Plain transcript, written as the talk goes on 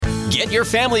Get your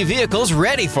family vehicles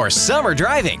ready for summer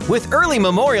driving with early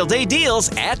Memorial Day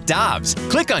deals at Dobbs.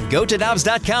 Click on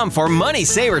GoToDobbs.com for money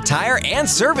saver tire and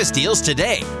service deals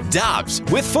today. Dobbs,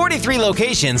 with 43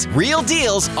 locations, real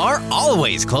deals are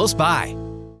always close by.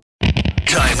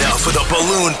 Time now for the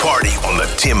balloon party on the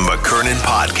Tim McKernan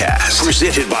podcast.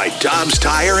 Presented by Dobbs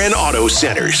Tire and Auto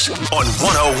Centers on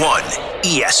 101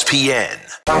 ESPN.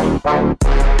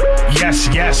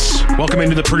 Yes. Welcome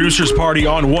into the producers party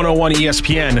on 101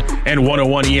 ESPN and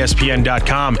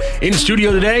 101ESPN.com. In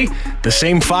studio today, the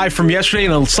same five from yesterday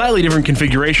in a slightly different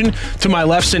configuration. To my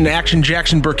left's in action,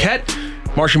 Jackson Burkett.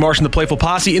 Marshy Marsh and the Playful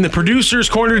Posse. In the producer's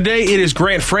corner today, it is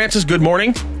Grant Francis. Good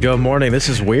morning. Good morning. This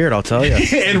is weird, I'll tell you.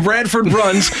 And Bradford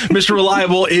Bruns, Mr.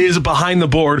 Reliable, is behind the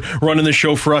board running the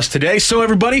show for us today. So,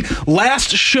 everybody, last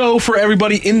show for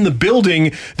everybody in the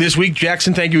building this week.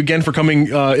 Jackson, thank you again for coming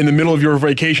in the middle of your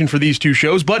vacation for these two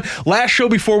shows. But last show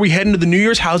before we head into the New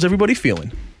Year's, how's everybody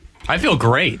feeling? I feel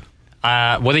great.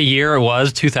 What a year it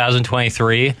was,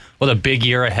 2023. What a big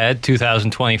year ahead,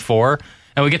 2024.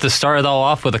 And we get to start it all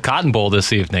off with a Cotton Bowl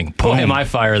this evening. Boy, am I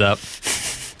fired up.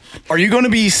 Are you going to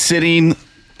be sitting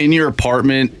in your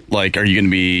apartment? Like, are you going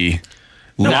to be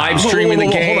live streaming the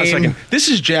game? Hold on a second. This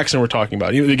is Jackson we're talking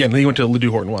about. Again, he went to Ladue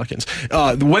Horton Watkins.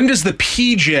 When does the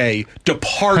PJ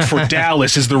depart for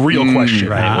Dallas is the real question.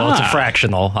 Right. Well, it's a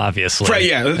fractional, obviously. Right,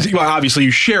 yeah. Well, obviously,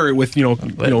 you share it with some of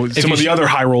the other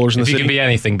high rollers in the city. If you can be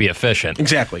anything, be efficient.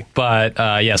 Exactly. But,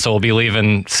 so we'll be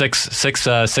leaving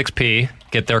 6p.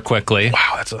 Get there quickly.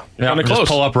 Wow, that's just close.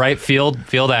 Pull up right field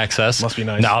access. Must be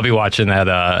nice. No, I'll be watching at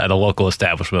a local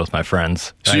establishment with my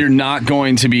friends. So you're not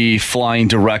going to be flying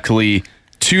directly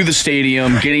to the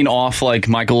stadium, getting off like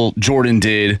Michael Jordan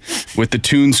did with the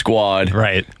Toon Squad,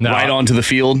 right onto the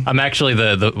field. I'm actually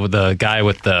the guy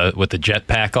with the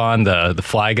jetpack on, the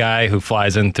fly guy who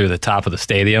flies in through the top of the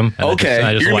stadium.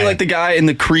 Okay, you're gonna be like the guy in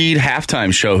the Creed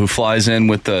halftime show who flies in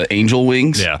with the angel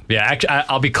wings. Yeah. Actually,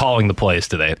 I'll be calling the plays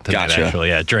today. Gotcha. Actually,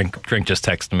 yeah. Drink just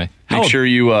texted me. Make sure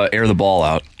you air the ball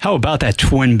out. How about that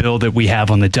twin bill that we have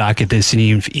on the docket this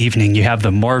evening? You have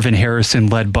the Marvin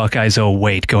Harrison-led Buckeyes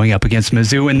 08 going up against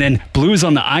Mizzou, and then Blues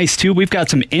on the ice, too. We've got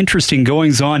some interesting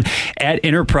goings-on at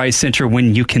Enterprise Center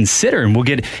when you consider, and we'll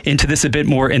get into this a bit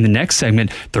more in the next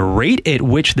segment, the rate at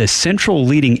which the Central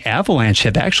leading Avalanche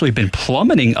have actually been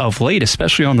plummeting of late,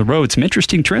 especially on the road. Some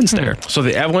interesting trends there. So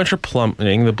the Avalanche are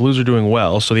plummeting. The Blues are doing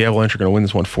well, so the Avalanche are going to win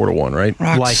this one 4-1, right?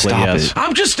 Likely, yes.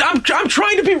 I'm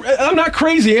trying to be... I'm not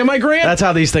crazy, am I, Grant? That's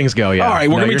how these things go, yeah. All right,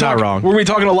 we're going to be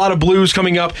talking a lot of Blues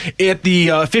coming up at the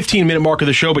 15-minute mark of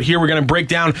the show, but here we're going to break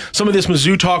down some of this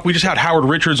Mizzou talk. We just had Howard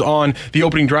Richards on the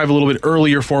opening drive a little bit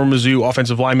earlier, former Mizzou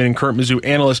offensive lineman and current Mizzou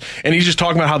analyst, and he's just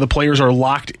talking about how the players are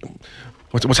locked...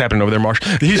 What's happening over there, Marsh?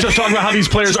 He's just talking about how these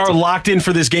players are locked in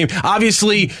for this game.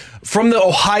 Obviously, from the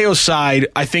Ohio side,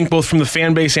 I think both from the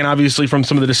fan base and obviously from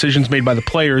some of the decisions made by the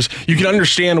players, you can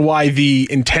understand why the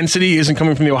intensity isn't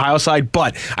coming from the Ohio side,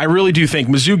 but I really do think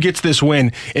Mizzou gets this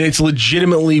win, and it's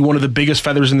legitimately one of the biggest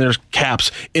feathers in their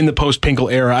caps in the post-Pinkel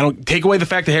era. I don't take away the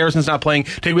fact that Harrison's not playing,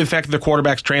 take away the fact that the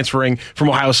quarterback's transferring from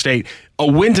Ohio State.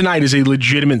 A win tonight is a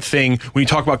legitimate thing when you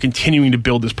talk about continuing to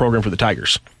build this program for the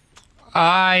Tigers.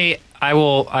 I'm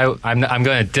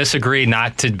going to disagree,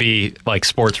 not to be like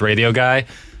sports radio guy,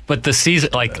 but the season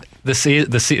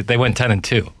they went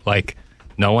 10-2. Like,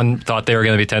 no one thought they were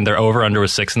going to be 10. Their over/under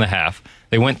was 6.5.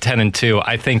 They went 10-2.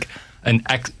 I think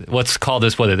let's call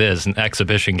this what it is, an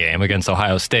exhibition game against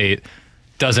Ohio State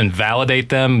doesn't validate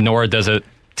them, nor does it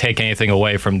take anything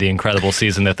away from the incredible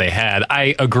season that they had.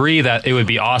 I agree that it would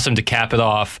be awesome to cap it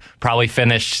off, probably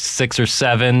finish 6 or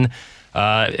 7.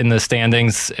 In the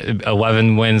standings.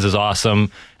 11 wins is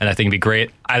awesome, and I think it'd be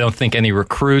great. I don't think any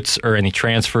recruits or any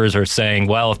transfers are saying,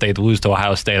 well, if they lose to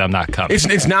Ohio State, I'm not coming.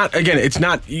 It's not, again, it's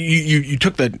not, you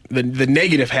took the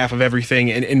negative half of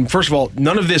everything, and first of all,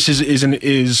 none of this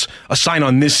is a sign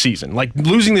on this season. Like,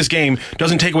 losing this game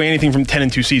doesn't take away anything from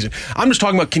 10-2 season. I'm just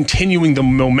talking about continuing the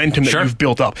momentum that you've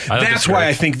built up. That's why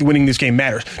I think winning this game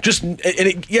matters.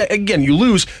 Again, you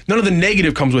lose, none of the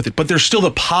negative comes with it, but there's still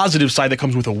the positive side that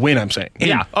comes with a win, I'm saying.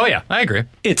 Yeah. Oh, yeah. I agree.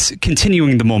 It's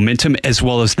continuing the momentum as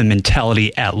well as the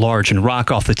mentality at large. And Rock,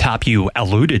 off the top, you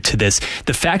alluded to this.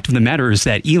 The fact of the matter is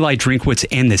that Eli Drinkwitz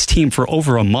and this team for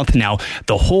over a month now,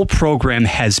 the whole program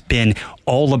has been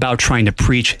all about trying to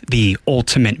preach the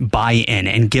ultimate buy-in.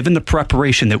 And given the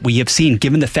preparation that we have seen,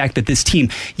 given the fact that this team,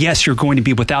 yes, you're going to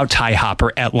be without Ty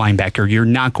Hopper at linebacker. You're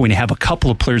not going to have a couple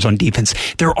of players on defense.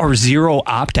 There are 0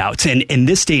 opt-outs. And in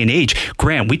this day and age,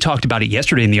 Grant, we talked about it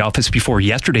yesterday in the office before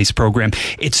yesterday's program.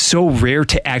 It's so rare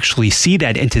to actually see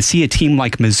that, and to see a team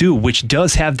like Mizzou, which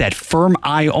does have that firm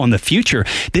eye on the future,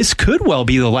 this could well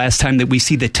be the last time that we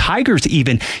see the Tigers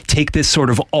even take this sort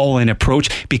of all-in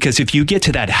approach, because if you get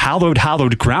to that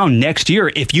hallowed ground next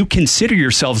year, if you consider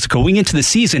yourselves going into the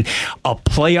season a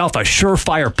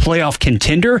surefire playoff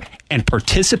contender and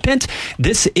participant,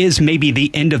 this is maybe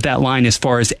the end of that line as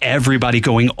far as everybody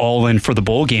going all in for the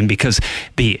bowl game, because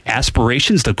the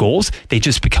aspirations, the goals, they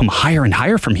just become higher and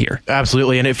higher from here.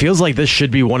 Absolutely, and it feels like this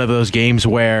should be one of those games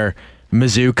where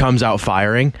Mizzou comes out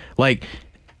firing. Like,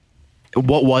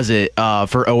 what was it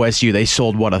for OSU? They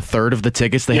sold, a third of the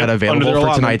tickets they had available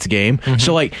for tonight's game. Mm-hmm.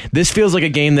 So, this feels like a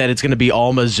game that it's going to be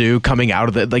all Mizzou coming out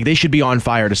of it. They should be on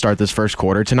fire to start this first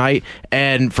quarter tonight.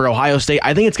 And for Ohio State,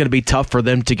 I think it's going to be tough for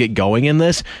them to get going in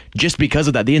this just because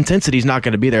of that. The intensity is not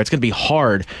going to be there. It's going to be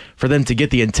hard for them to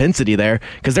get the intensity there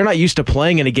because they're not used to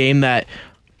playing in a game that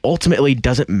ultimately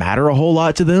doesn't matter a whole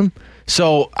lot to them.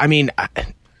 So,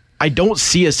 I don't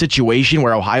see a situation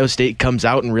where Ohio State comes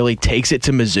out and really takes it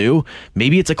to Mizzou.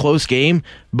 Maybe it's a close game,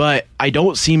 but I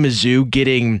don't see Mizzou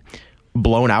getting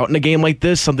blown out in a game like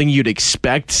this, something you'd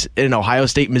expect in an Ohio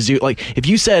State-Mizzou. Like, if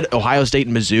you said Ohio State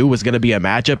and Mizzou was going to be a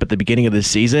matchup at the beginning of this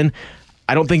season,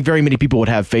 I don't think very many people would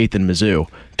have faith in Mizzou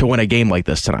to win a game like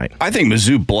this tonight. I think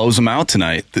Mizzou blows them out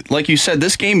tonight. Like you said,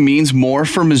 this game means more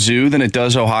for Mizzou than it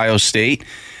does Ohio State.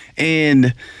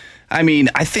 And,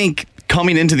 I think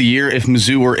coming into the year, if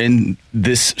Mizzou were in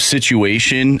this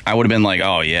situation, I would have been like,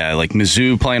 oh, yeah, like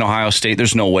Mizzou playing Ohio State,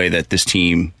 there's no way that this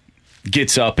team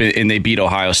gets up and they beat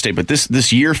Ohio State. But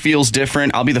this year feels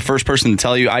different. I'll be the first person to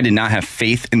tell you I did not have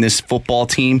faith in this football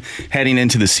team heading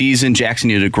into the season. Jackson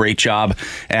did a great job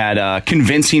at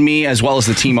convincing me as well as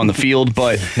the team on the field.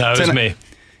 But no, it was me.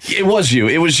 It was you.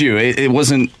 It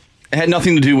wasn't. It had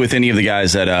nothing to do with any of the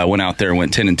guys that went out there and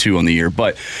went 10-2 on the year.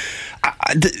 But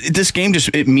this game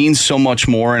it means so much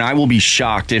more, and I will be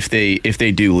shocked if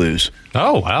they do lose.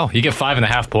 Oh, wow. You get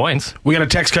 5.5 points. We got a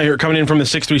text coming in from the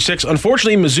 636.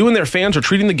 Unfortunately, Mizzou and their fans are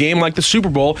treating the game like the Super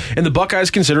Bowl, and the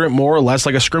Buckeyes consider it more or less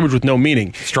like a scrimmage with no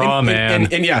meaning. Straw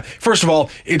man. And yeah, first of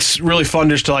all, it's really fun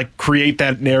just to create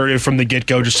that narrative from the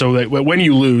get-go just so that when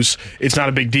you lose, it's not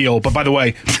a big deal. But by the way,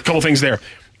 a couple things there.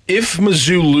 If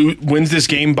Mizzou wins this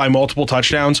game by multiple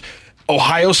touchdowns,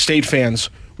 Ohio State fans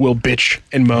will bitch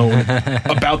and moan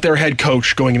about their head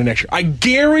coach going into next year. I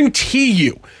guarantee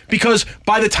you, because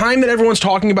by the time that everyone's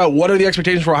talking about what are the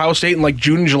expectations for Ohio State in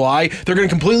June and July, they're going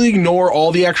to completely ignore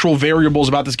all the actual variables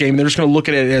about this game. They're just going to look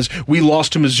at it as we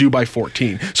lost to Mizzou by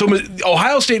 14. So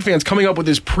Ohio State fans coming up with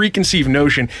this preconceived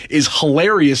notion is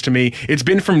hilarious to me. It's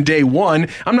been from day one.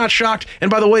 I'm not shocked. And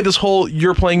by the way, this whole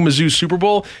you're playing Mizzou Super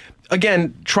Bowl,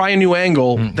 again, try a new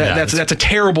angle. That's a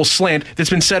terrible slant that's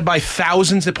been said by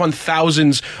thousands upon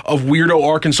thousands of weirdo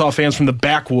Arkansas fans from the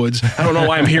backwoods. I don't know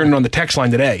why I'm hearing it on the text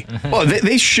line today. Well,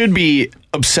 they should be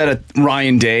upset at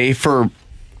Ryan Day for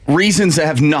reasons that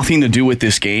have nothing to do with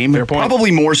this game.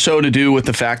 Probably more so to do with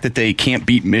the fact that they can't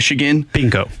beat Michigan.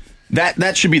 Bingo.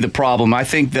 That should be the problem. I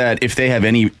think that if they have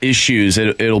any issues,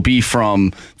 it'll be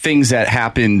from things that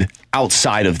happened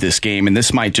outside of this game, and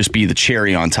this might just be the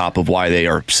cherry on top of why they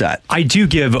are upset. I do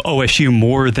give OSU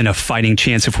more than a fighting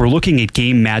chance. If we're looking at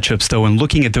game matchups, though, and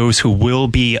looking at those who will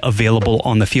be available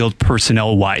on the field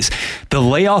personnel-wise, the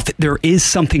layoff, there is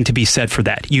something to be said for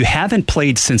that. You haven't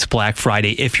played since Black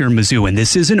Friday if you're Mizzou, and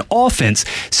this is an offense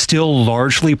still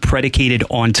largely predicated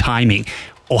on timing.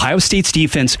 Ohio State's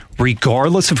defense,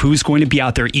 regardless of who's going to be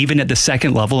out there, even at the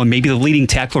second level, and maybe the leading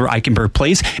tackler Eichenberg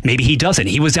plays, maybe he doesn't.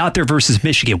 He was out there versus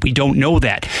Michigan. We don't know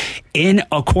that. In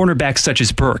a cornerback such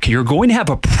as Burke, you're going to have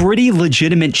a pretty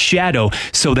legitimate shadow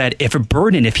so that if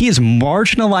he is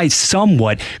marginalized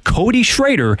somewhat, Cody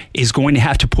Schrader is going to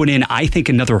have to put in, I think,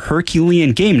 another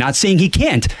Herculean game, not saying he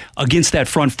can't, against that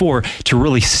front four to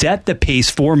really set the pace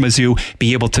for Mizzou,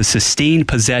 be able to sustain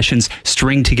possessions,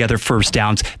 string together first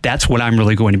downs. That's what I'm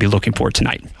really going to be looking for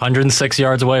tonight. 106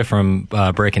 yards away from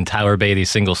breaking Tyler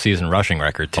Beatty's single-season rushing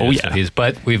record, too. Oh, yeah. So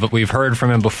but we've heard from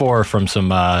him before from some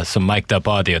mic'd-up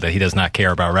audio that he does not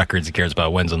care about records. He cares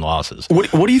about wins and losses.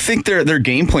 What do you think their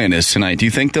game plan is tonight? Do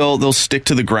you think they'll stick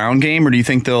to the ground game, or do you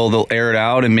think they'll air it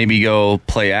out and maybe go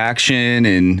play action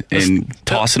and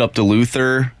toss it up to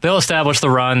Luther? They'll establish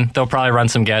the run. They'll probably run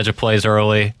some gadget plays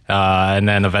early, and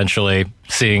then eventually,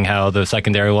 seeing how the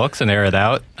secondary looks and air it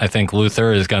out, I think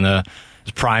Luther is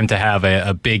primed to have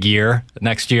a big year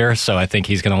next year, so I think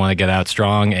he's going to want to get out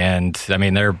strong. And I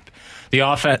mean, the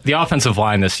offensive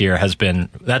line this year has been,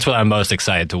 that's what I'm most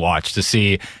excited to watch, to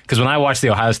see, because when I watched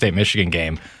the Ohio State-Michigan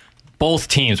game, both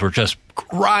teams were just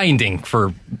grinding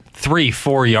for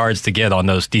 3-4 yards to get on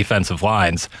those defensive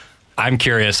lines. I'm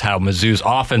curious how Mizzou's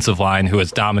offensive line, who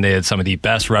has dominated some of the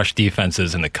best rush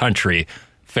defenses in the country,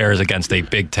 fares against a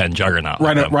Big Ten juggernaut.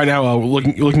 Right now,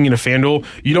 looking into FanDuel,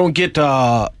 you don't get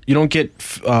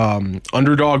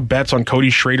underdog bets on Cody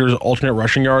Schrader's alternate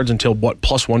rushing yards until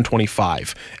plus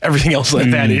 125. Everything else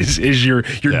like that is you're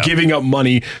giving up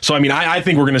money. So I mean, I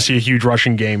think we're going to see a huge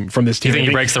rushing game from this team. Do you think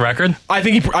he breaks the record? I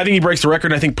think he breaks the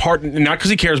record. And I think not because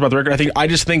he cares about the record. I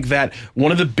just think that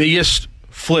one of the biggest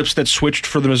flips that switched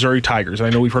for the Missouri Tigers. And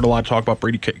I know we've heard a lot of talk about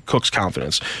Brady Cook's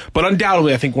confidence, but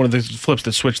undoubtedly I think one of the flips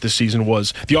that switched this season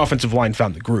was the offensive line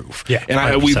found the groove. Yeah,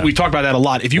 and we talked about that a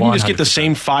lot. If you can just get the 100%.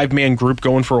 same 5-man group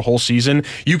going for a whole season,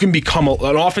 you can become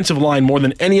an offensive line more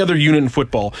than any other unit in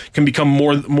football can become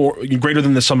more greater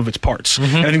than the sum of its parts.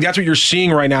 Mm-hmm. And I think that's what you're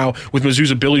seeing right now with Mizzou's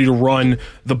ability to run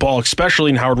the ball, especially,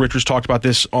 and Howard Richards talked about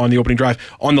this on the opening drive,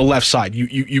 on the left side.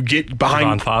 You get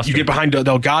behind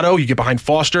Delgado, you get behind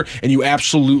Foster, and you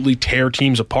absolutely tear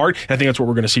teams apart. And I think that's what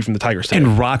we're going to see from the Tigers today.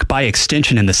 And Rock, by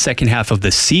extension, in the second half of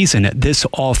the season, this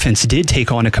offense did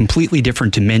take on a completely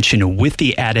different dimension with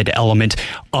the added element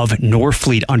of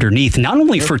Norfleet underneath. Not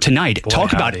only for tonight,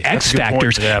 talk about X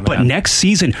factors, but next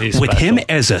season with him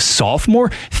as a sophomore,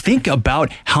 think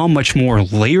about how much more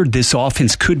layered this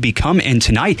offense could become. And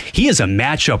tonight, he is a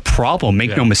matchup problem.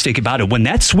 Make no mistake about it. When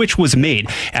that switch was made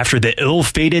after the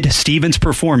ill-fated Stevens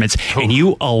performance, and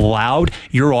you allowed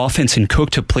your offense and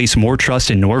Cook to place more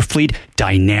trust in Norfleet,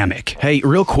 dynamic. Hey,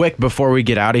 real quick before we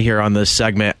get out of here on this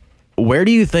segment, where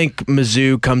do you think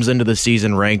Mizzou comes into the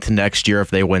season ranked next year if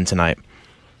they win tonight?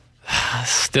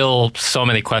 Still so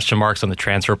many question marks on the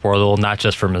transfer portal, not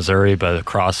just for Missouri, but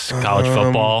across college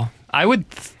football. I would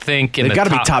think they've got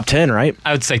to be top 10, right?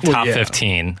 I would say top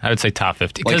 15. I would say top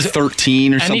 15. Like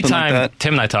 13 or something like that?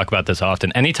 Tim and I talk about this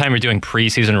often. Anytime you're doing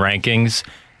preseason rankings,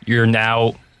 you're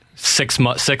now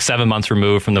 6-7 months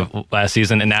removed from the last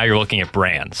season, and now you're looking at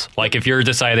brands. Like if you're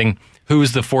deciding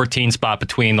who's the 14 spot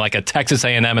between like a Texas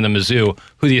A&M and a Mizzou,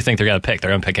 who do you think they're going to pick?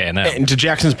 They're going to pick A&M. And to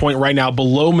Jackson's point, right now,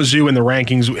 below Mizzou in the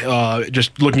rankings,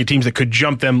 just looking at teams that could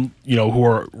jump them, who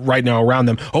are right now around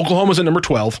them. Oklahoma's at number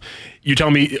 12. You tell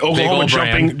me Oklahoma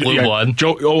jumping, blood.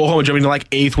 Oklahoma jumping to like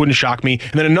 8th wouldn't shock me.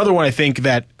 And then another one I think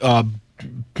that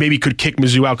maybe could kick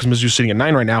Mizzou out because Mizzou's sitting at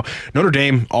 9 right now. Notre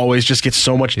Dame always just gets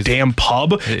so much damn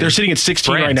pub. They're sitting at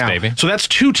 16 right now. Baby. So that's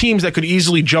two teams that could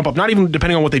easily jump up, not even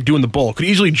depending on what they do in the bowl, could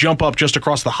easily jump up just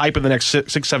across the hype of the next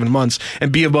 6-7 months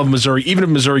and be above Missouri, even if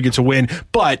Missouri gets a win.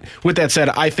 But with that said,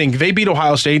 I think they beat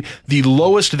Ohio State. The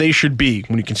lowest they should be,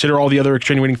 when you consider all the other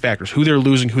extenuating factors, who they're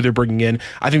losing, who they're bringing in,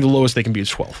 I think the lowest they can be is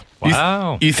 12.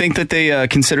 Wow. You think that they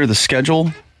consider the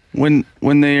schedule when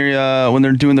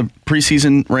they're doing the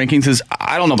preseason rankings? Is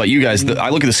I don't know about you guys. I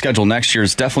look at the schedule next year.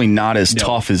 It's definitely not as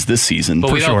tough as this season.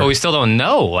 But we still don't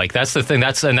know. Like that's the thing.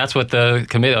 That's what the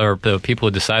committee or the people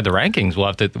who decide the rankings will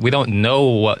have to. We don't know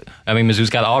what. I mean, Mizzou's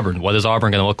got Auburn. What is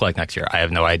Auburn going to look like next year? I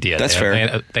have no idea. That's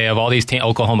fair. They have all these teams.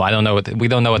 Oklahoma. I don't know. We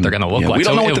don't know what they're going to look like. We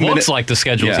don't know what it looks like the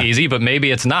schedule's easy, but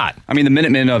maybe it's not. I mean, the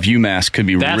Minutemen of UMass could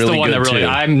be that's really the one good that really. too.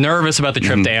 I'm nervous about the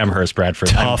trip to Amherst, Bradford.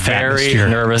 Tough I'm very atmosphere.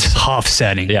 nervous. Tough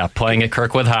setting. Yeah, playing at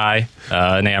Kirkwood High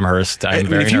in Amherst. I'm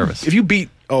very nervous. If you beat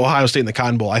Ohio State in the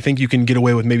Cotton Bowl, I think you can get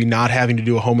away with maybe not having to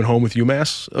do a home and home with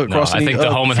UMass. I think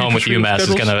the home and home with UMass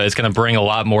is going to bring a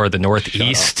lot more of the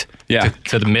Northeast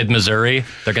to the mid Missouri.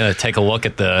 They're going to take a look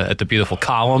at the beautiful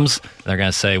columns. And they're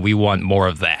going to say we want more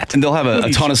of that. And they'll have a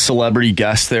ton of celebrity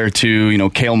guests there too.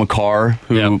 Cale McCarr,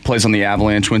 who plays on the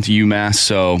Avalanche, went to UMass.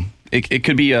 So it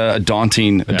could be a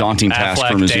daunting task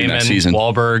for Mizzou Damon, next season.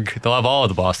 Wahlberg, they'll have all of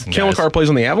the Boston Cale guys. McCarr plays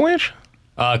on the Avalanche?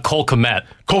 Cole Kmet.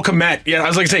 Cole Kmet. Yeah, I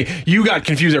was like to say, you got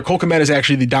confused there. Cole Kmet is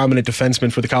actually the dominant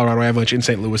defenseman for the Colorado Avalanche in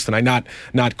St. Louis tonight,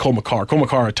 not Cole McCarr. Cole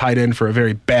McCarr, a tight end for a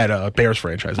very bad Bears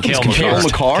franchise. Cale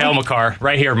McCarr.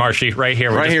 Right here, Marshy. Right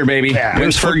here. Right here, baby.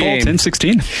 Wins for a game.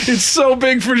 10-16. It's so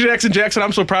big for Jackson. Jackson,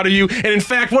 I'm so proud of you. And in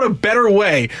fact, what a better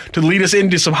way to lead us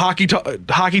into some hockey talk.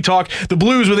 The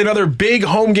Blues with another big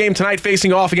home game tonight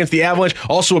facing off against the Avalanche.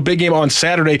 Also a big game on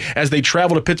Saturday as they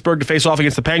travel to Pittsburgh to face off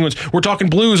against the Penguins. We're talking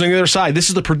Blues on the other side. This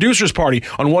is the Producers Party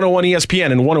on 101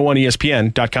 ESPN and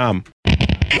 101ESPN.com.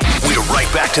 We're right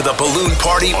back to the balloon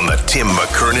party on the Tim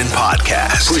McKernan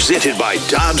podcast. Presented by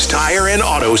Dobbs Tire and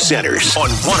Auto Centers on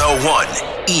 101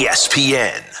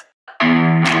 ESPN.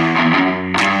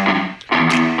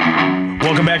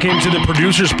 Welcome back into the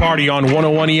Producers Party on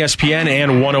 101 ESPN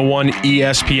and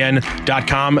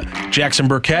 101ESPN.com. Jackson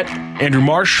Burkett, Andrew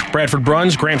Marsh, Bradford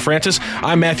Bruns, Grant Francis.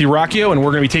 I'm Matthew Rocchio, and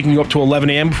we're going to be taking you up to 11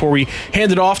 a.m. before we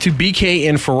hand it off to BK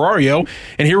and Ferrario.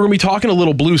 And here we're going to be talking a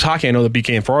little Blues hockey. I know that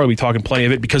BK and Ferrario will be talking plenty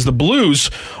of it because the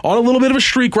Blues on a little bit of a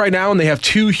streak right now, and they have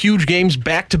two huge games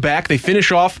back-to-back. They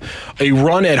finish off a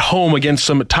run at home against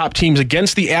some top teams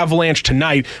against the Avalanche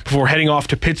tonight before heading off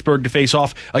to Pittsburgh to face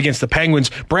off against the Penguins.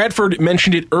 Bradford mentioned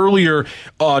mentioned it earlier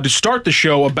to start the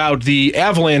show about the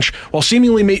Avalanche. While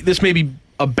seemingly this may be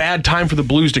a bad time for the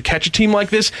Blues to catch a team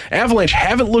like this, Avalanche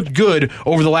haven't looked good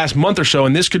over the last month or so,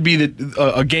 and this could be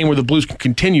a game where the Blues can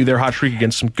continue their hot streak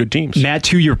against some good teams. Matt,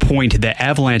 to your point, the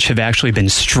Avalanche have actually been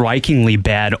strikingly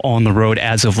bad on the road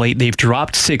as of late. They've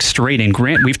dropped 6 straight, and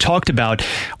Grant, we've talked about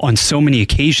on so many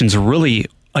occasions, really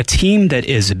a team that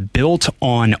is built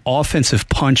on offensive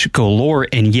punch galore,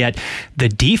 and yet the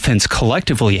defense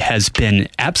collectively has been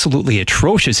absolutely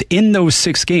atrocious in those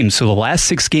 6 games. So the last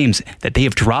 6 games that they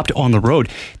have dropped on the road,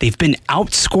 they've been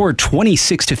outscored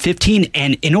 26-15,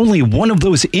 and in only one of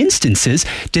those instances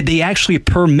did they actually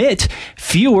permit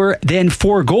fewer than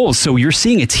 4 goals. So you're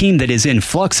seeing a team that is in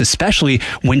flux, especially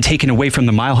when taken away from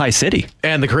the Mile High City.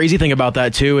 And the crazy thing about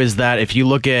that, too, is that if you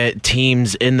look at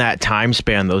teams in that time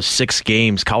span, those 6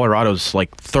 games, Colorado's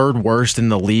like 3rd worst in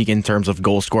the league in terms of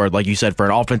goals scored. Like you said, for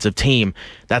an offensive team,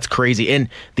 that's crazy. And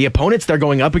the opponents they're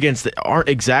going up against aren't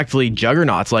exactly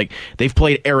juggernauts. Like they've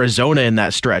played Arizona in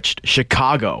that stretch,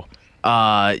 Chicago,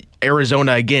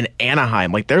 Arizona again,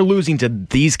 Anaheim. Like they're losing to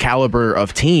these caliber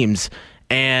of teams.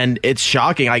 And it's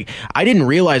shocking. I didn't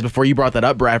realize before you brought that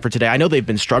up, Brad, for today. I know they've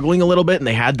been struggling a little bit, and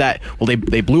they had that. Well,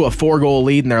 they blew a 4-goal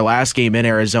lead in their last game in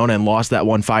Arizona and lost that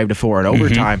one 5-4 in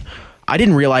overtime. I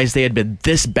didn't realize they had been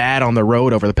this bad on the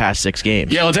road over the past 6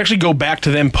 games. Yeah, let's actually go back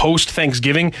to them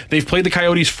post-Thanksgiving. They've played the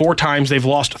Coyotes 4 times. They've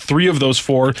lost 3 of those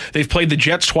 4. They've played the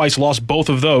Jets twice, lost both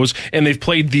of those. And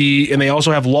they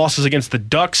also have losses against the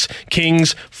Ducks,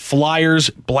 Kings, Flyers,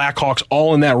 Blackhawks,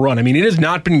 all in that run. I mean, it has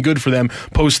not been good for them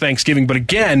post-Thanksgiving. But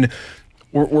again,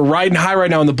 we're riding high right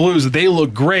now in the Blues. They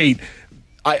look great.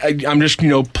 I'm just,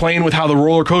 playing with how the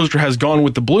roller coaster has gone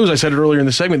with the Blues. I said it earlier in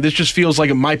the segment. This just feels like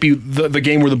it might be the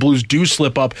game where the Blues do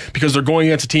slip up because they're going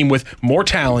against a team with more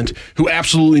talent who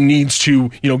absolutely needs to,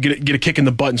 get a kick in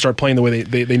the butt and start playing the way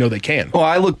they know they can. Well,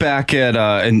 I look back at,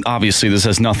 and obviously this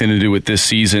has nothing to do with this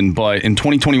season, but in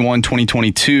 2021,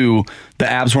 2022, the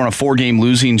Avs were on a 4-game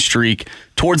losing streak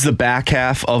towards the back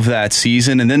half of that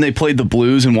season, and then they played the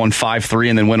Blues and won 5-3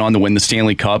 and then went on to win the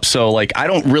Stanley Cup. So, I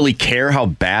don't really care how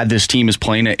bad this team is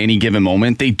playing at any given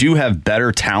moment. They do have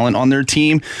better talent on their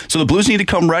team, so the Blues need to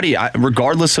come ready.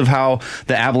 Regardless of how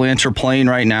the Avalanche are playing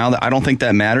right now, I don't think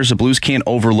that matters. The Blues can't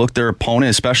overlook their opponent,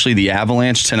 especially the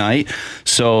Avalanche tonight,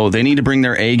 so they need to bring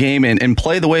their A game and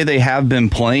play the way they have been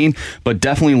playing, but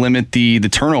definitely limit the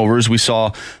turnovers. We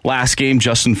saw last game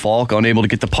Justin Falk unable to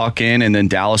get the puck in, and then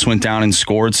Dallas went down and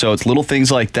scored. So it's little things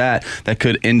like that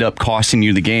could end up costing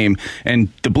you the game.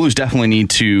 And the Blues definitely need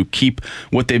to keep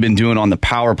what they've been doing on the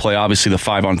power play. Obviously, the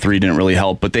 5-on-3 didn't really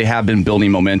help, but they have been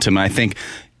building momentum. I think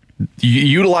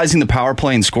utilizing the power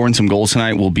play and scoring some goals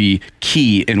tonight will be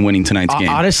key in winning tonight's game.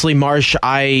 Honestly, Marsh,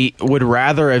 I would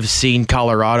rather have seen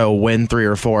Colorado win 3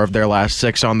 or 4 of their last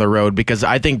 6 on the road, because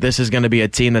I think this is going to be a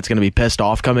team that's going to be pissed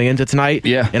off coming into tonight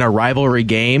in a rivalry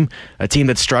game, a team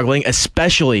that's struggling,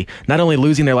 especially not only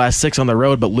losing their last 6 on the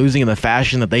road, but losing in the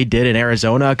fashion that they did in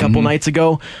Arizona a couple nights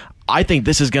ago. I think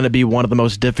this is going to be one of the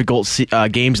most difficult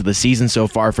games of the season so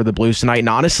far for the Blues tonight. And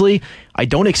honestly, I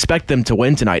don't expect them to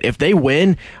win tonight. If they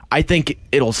win, I think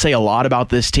it'll say a lot about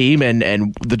this team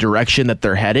and the direction that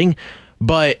they're heading.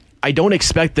 But I don't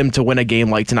expect them to win a game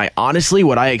like tonight. Honestly,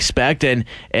 what I expect and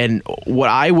what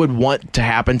I would want to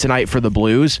happen tonight for the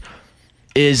Blues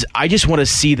is I just want to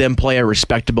see them play a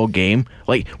respectable game.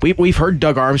 Like we've heard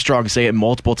Doug Armstrong say it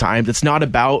multiple times. It's not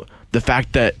about the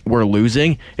fact that we're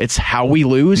losing, it's how we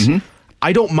lose.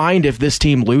 I don't mind if this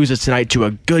team loses tonight to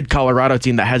a good Colorado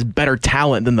team that has better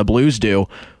talent than the Blues do,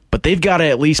 but they've got to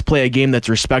at least play a game that's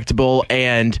respectable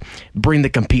and bring the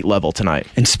compete level tonight.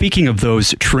 And speaking of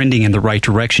those trending in the right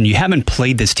direction, you haven't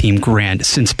played this team, Grant,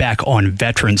 since back on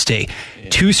Veterans Day.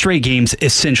 2 straight games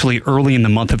essentially early in the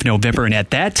month of November, and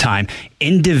at that time,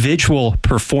 individual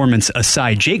performance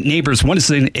aside, Jake Neighbors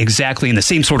wasn't exactly in the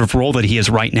same sort of role that he is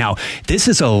right now. This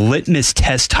is a litmus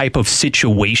test type of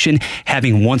situation,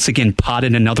 having once again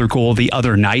potted another goal the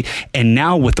other night, and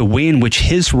now with the way in which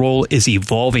his role is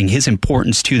evolving, his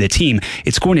importance to the team,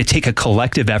 it's going to take a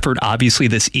collective effort, obviously,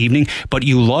 this evening, but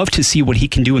you love to see what he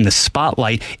can do in the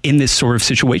spotlight in this sort of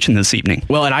situation this evening.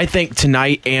 Well, and I think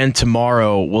tonight and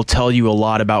tomorrow will tell you a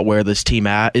lot about where this team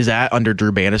is at under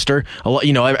Drew Bannister.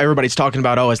 Everybody's talking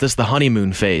about, is this the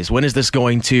honeymoon phase? When is this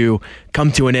going to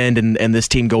come to an end and this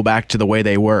team go back to the way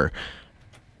they were?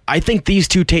 I think these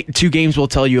two games will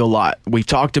tell you a lot. We've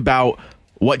talked about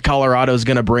what Colorado's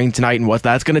going to bring tonight and what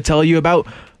that's going to tell you about,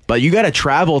 but you got to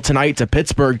travel tonight to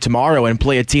Pittsburgh tomorrow and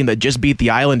play a team that just beat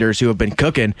the Islanders, who have been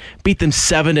cooking, beat them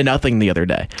 7-0 the other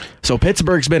day. So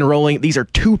Pittsburgh's been rolling. These are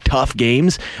 2 tough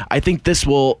games. I think this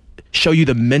will show you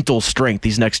the mental strength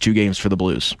these next 2 games for the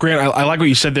Blues. Grant, I like what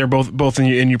you said there, both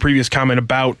in your previous comment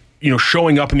about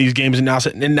showing up in these games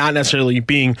and not necessarily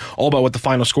being all about what the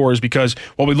final score is, because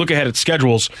while we look ahead at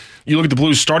schedules, you look at the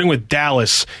Blues, starting with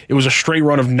Dallas, it was a straight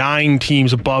run of 9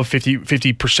 teams above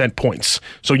 50% points.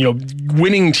 So,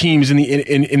 winning teams in the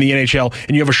NHL,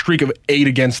 and you have a streak of 8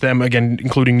 against them, again,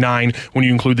 including 9 when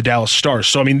you include the Dallas Stars.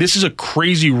 So, this is a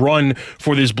crazy run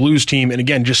for this Blues team. And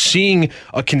again, just seeing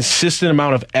a consistent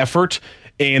amount of effort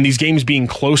and these games being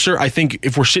closer, I think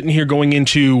if we're sitting here going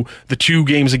into the 2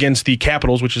 games against the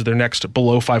Capitals, which is their next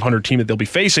below 500 team that they'll be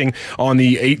facing on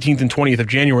the 18th and 20th of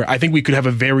January, I think we could have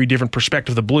a very different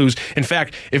perspective of the Blues. In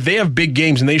fact, if they have big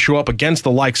games and they show up against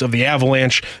the likes of the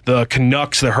Avalanche, the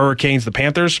Canucks, the Hurricanes, the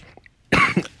Panthers,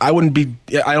 I don't think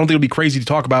it'll be crazy to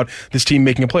talk about this team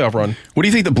making a playoff run. What do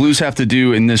you think the Blues have to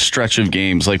do in this stretch of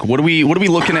games? Like, what are we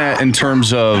looking at in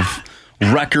terms of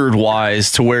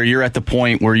record-wise to where you're at the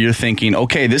point where you're thinking,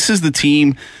 okay, this is the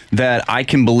team that I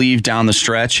can believe down the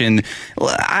stretch, and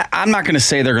I'm not going to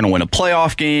say they're going to win a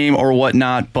playoff game or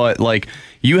whatnot, but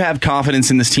you have confidence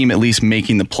in this team at least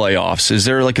making the playoffs. Is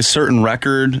there a certain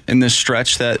record in this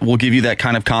stretch that will give you that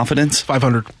kind of confidence?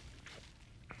 500.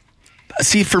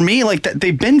 See, for me,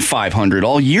 they've been 500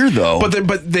 all year, though. But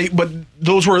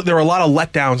there were a lot of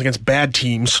letdowns against bad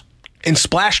teams. In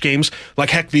splash games,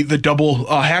 the double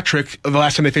hat trick the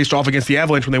last time they faced off against the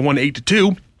Avalanche when they won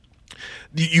 8-2,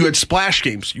 you had splash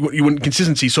games. You went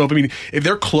consistency. So if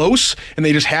they're close and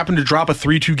they just happen to drop a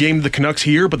 3-2 game to the Canucks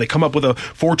here, but they come up with a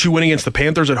 4-2 win against the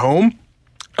Panthers at home,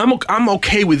 I'm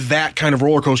okay with that kind of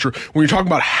roller coaster when you're talking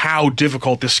about how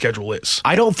difficult this schedule is.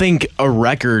 I don't think a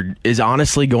record is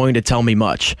honestly going to tell me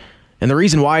much. And the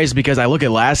reason why is because I look at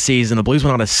last season, the Blues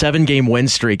went on a 7-game win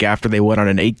streak after they went on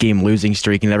an 8-game losing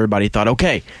streak, and everybody thought,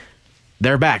 okay,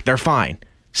 they're back, they're fine.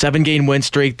 7-game win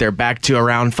streak, they're back to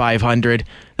around 500.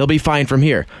 They'll be fine from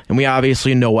here. And we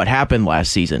obviously know what happened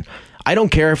last season. I don't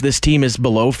care if this team is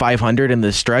below 500 in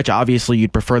this stretch. Obviously,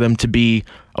 you'd prefer them to be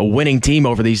a winning team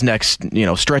over these next,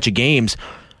 stretch of games.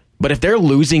 But if they're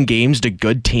losing games to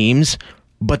good teams,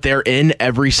 but they're in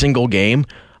every single game,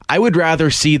 I would rather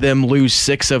see them lose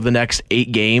 6 of the next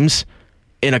 8 games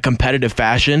in a competitive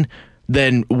fashion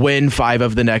than win 5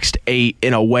 of the next 8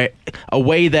 in a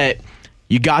way that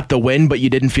you got the win, but you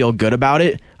didn't feel good about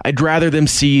it. I'd rather them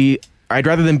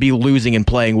be losing and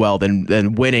playing well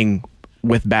than winning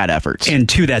with bad efforts. And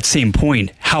to that same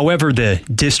point, however the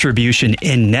distribution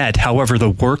in net, however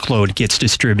the workload gets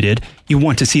distributed, you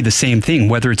want to see the same thing,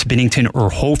 whether it's Binnington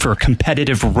or Hofer,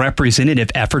 competitive representative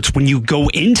efforts when you go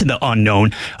into the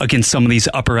unknown against some of these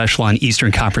upper echelon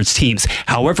Eastern Conference teams.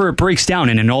 However it breaks down,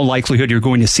 and in all likelihood, you're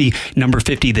going to see number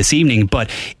 50 this evening. But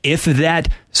if that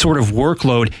sort of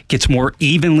workload gets more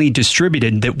evenly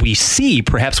distributed, that we see,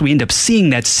 perhaps we end up seeing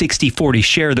that 60-40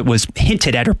 share that was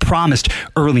hinted at or promised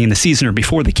early in the season or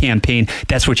before the campaign,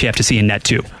 that's what you have to see in net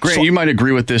too. Grant, you might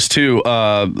agree with this too.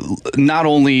 Not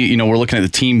only, we're looking at the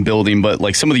team building,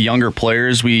 but some of the younger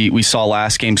players we saw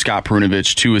last game, Scott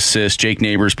Perunovich, 2 assists, Jake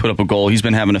Neighbors put up a goal. He's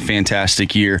been having a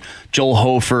fantastic year. Joel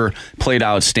Hofer played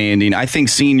outstanding. I think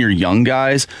seeing your young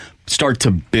guys start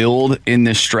to build in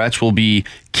this stretch will be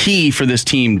key for this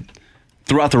team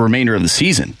throughout the remainder of the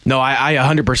season. No, I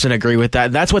 100% agree with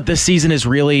that. That's what this season is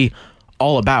really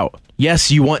all about.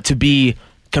 Yes, you want to be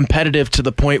competitive to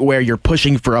the point where you're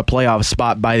pushing for a playoff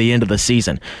spot by the end of the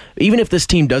season. Even if this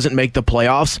team doesn't make the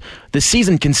playoffs, the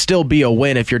season can still be a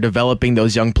win if you're developing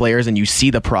those young players and you see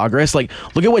the progress. Look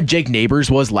at what Jake Neighbors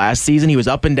was last season. He was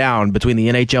up and down between the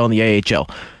NHL and the AHL.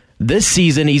 This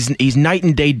season, he's night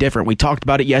and day different. We talked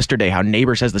about it yesterday, how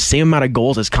Neighbors has the same amount of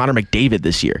goals as Connor McDavid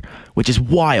this year, which is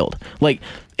wild.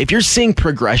 If you're seeing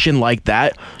progression like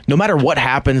that, no matter what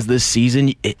happens this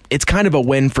season, it's kind of a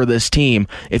win for this team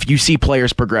if you see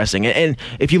players progressing. And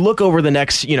if you look over the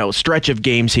next, stretch of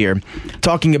games here,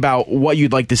 talking about what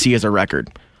you'd like to see as a record.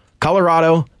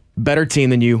 Colorado, better team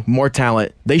than you, more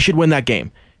talent. They should win that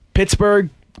game.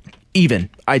 Pittsburgh, even,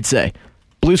 I'd say.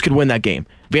 Blues could win that game.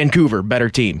 Vancouver, better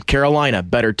team. Carolina,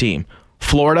 better team.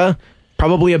 Florida,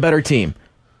 probably a better team.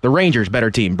 The Rangers, better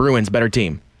team. Bruins, better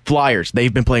team. Flyers,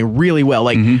 they've been playing really well.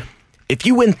 If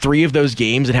you win 3 of those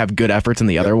games and have good efforts in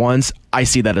the other ones, I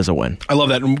see that as a win. I love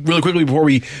that. And really quickly, before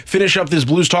we finish up this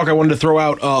Blues talk, I wanted to throw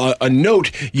out a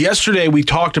note. Yesterday, we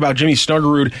talked about Jimmy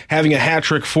Snuggerud having a hat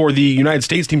trick for the United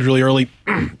States teams really early,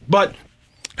 but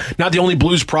Not the only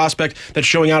Blues prospect that's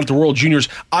showing out at the World Juniors.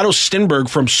 Otto Stenberg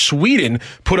from Sweden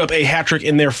put up a hat trick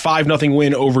in their 5-0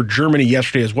 win over Germany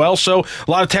yesterday as well. So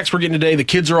a lot of texts we're getting today. The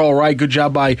kids are all right. Good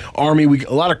job by Army.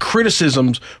 A lot of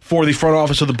criticisms for the front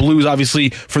office of the Blues, obviously,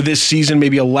 for this season.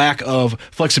 Maybe a lack of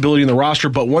flexibility in the roster.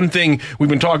 But one thing we've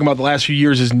been talking about the last few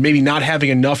years is maybe not having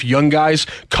enough young guys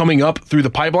coming up through the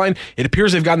pipeline. It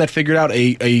appears they've gotten that figured out.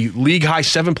 A league-high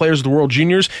 7 players of the World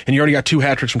Juniors, and you already got 2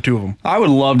 hat tricks from 2 of them. I would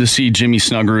love to see Jimmy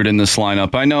Snuggerud in this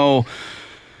lineup. I know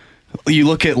you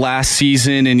look at last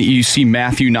season and you see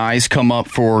Matthew Nyes come up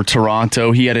for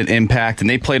Toronto. He had an impact, and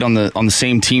they played on the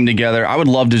same team together. I would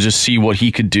love to just see what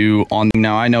he could do on them.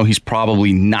 Now, I know he's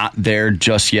probably not there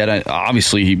just yet.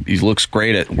 Obviously, he looks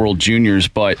great at World Juniors,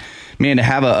 but man, to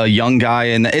have a young guy,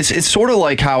 and it's sort of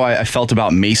like how I felt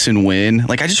about Mason Wynn.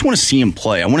 Like, I just want to see him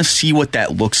play. I want to see what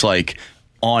that looks like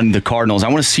on the Cardinals. I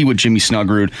want to see what Jimmy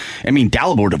Snuggerud. I mean,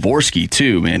 Dalibor Dvorsky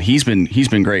too, man. He's been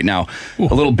great. Now, a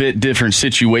little bit different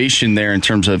situation there in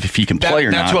terms of if he can play or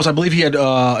not. I believe he had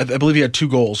 2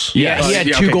 goals. Yeah, he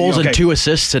had 2 goals and 2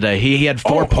 assists today. He had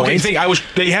 4 points. They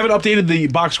haven't updated the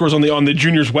box scores on the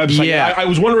Juniors website. Yeah. I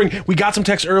was wondering. We got some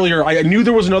text earlier. I knew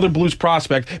there was another Blues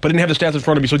prospect, but I didn't have the stats in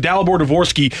front of me. So Dalibor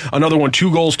Dvorsky, another one,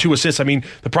 2 goals, 2 assists. I mean,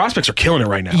 the prospects are killing it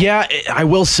right now. Yeah, I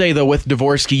will say though, with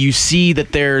Dvorsky, you see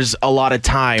that there's a lot of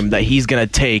time that he's going to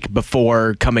take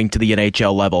before coming to the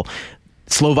NHL level.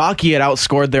 Slovakia had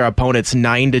outscored their opponents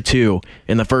 9-2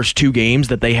 in the first 2 games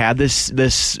that they had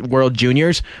this World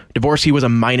Juniors. Dvorsky was a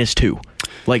 -2.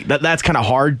 Like that's kind of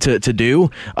hard to do.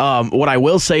 What I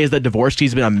will say is that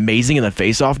Dvorsky's been amazing in the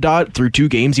faceoff dot. Through 2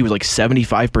 games, he was like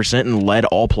 75% and led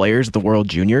all players at the World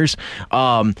Juniors.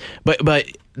 But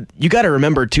you got to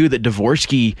remember too that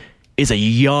Dvorsky is a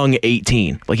young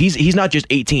 18. Like he's not just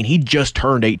 18. He just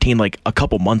turned 18 like a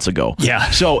couple months ago. Yeah.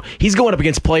 So he's going up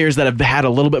against players that have had a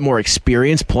little bit more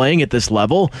experience playing at this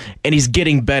level, and he's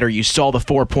getting better. You saw the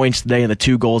 4 points today and the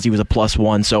 2 goals. He was a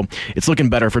 +1. So it's looking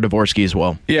better for Dvorsky as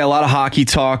well. Yeah, a lot of hockey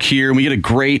talk here. And we get a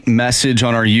great message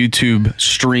on our YouTube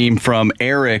stream from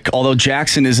Eric. Although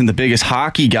Jackson isn't the biggest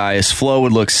hockey guy, his flow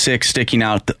would look sick sticking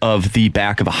out of the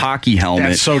back of a hockey helmet.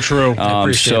 That's so true.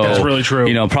 That's really true.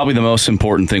 You know, probably the most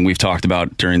important thing we've talked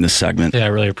about during this segment. Yeah, I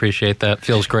really appreciate that.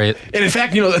 Feels great. And in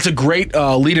fact, that's a great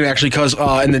lead-in actually, because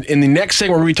in the next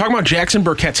segment, we're going to be talking about Jackson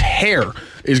Burkett's hair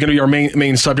is going to be our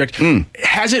main subject.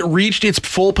 Has it reached its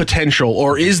full potential,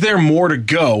 or is there more to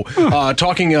go?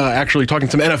 Talking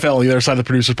some NFL on the other side of the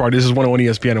producer's party. This is 101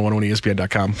 ESPN and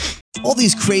 101ESPN.com. All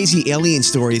these crazy alien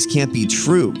stories can't be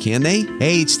true, can they?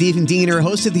 Hey, it's Stephen Diener,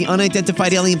 host of the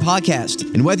Unidentified Alien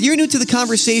Podcast. And whether you're new to the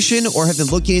conversation or have been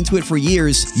looking into it for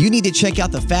years, you need to check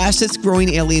out the fastest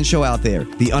growing alien show out there,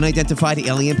 the Unidentified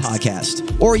Alien Podcast,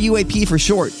 or UAP for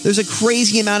short. There's a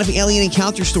crazy amount of alien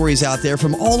encounter stories out there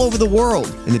from all over the world.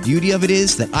 And the beauty of it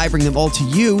is that I bring them all to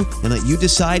you and let you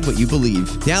decide what you believe.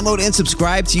 Download and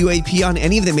subscribe to UAP on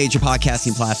any of the major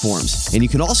podcasting platforms. And you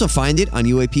can also find it on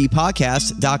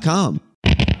UAPpodcast.com.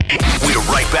 We're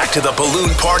right back to the balloon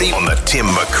party on the Tim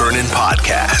McKernan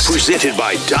Podcast. Presented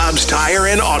by Dobbs Tire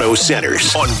and Auto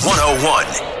Centers on 101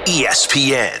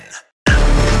 ESPN.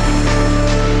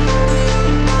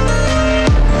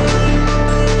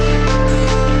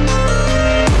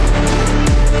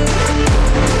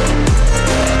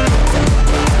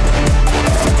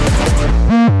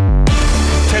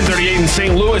 In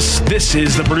St. Louis, this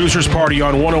is the Producers Party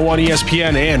on 101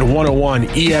 ESPN and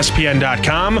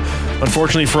 101ESPN.com.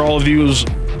 Unfortunately for all of you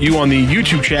on the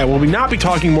YouTube chat, we'll not be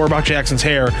talking more about Jackson's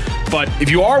hair, but if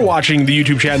you are watching the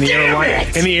YouTube chat and the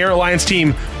Air Alliance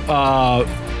team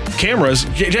cameras,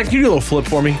 Jackson, can you do a little flip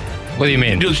for me? What do you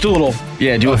mean? Just do a little.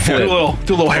 Yeah, do a flip. Do a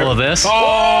little hair. All of this?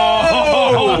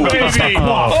 Oh, baby.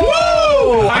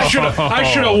 Whoa! I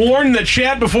should have warned the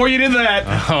chat before you did that.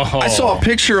 I saw a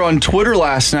picture on Twitter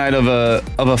last night of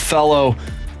a fellow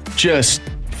just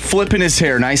flipping his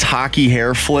hair. Nice hockey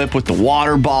hair flip with the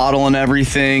water bottle and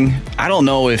everything. I don't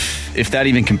know if that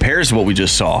even compares to what we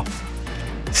just saw.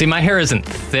 See, my hair isn't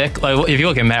thick. Like, if you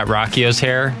look at Matt Rocchio's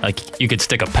hair, like you could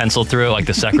stick a pencil through it, like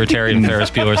the secretary in Ferris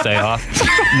Bueller's Day Off.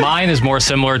 Mine is more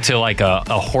similar to like a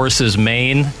horse's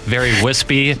mane, very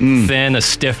wispy, thin. A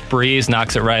stiff breeze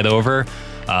knocks it right over.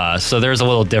 So there's a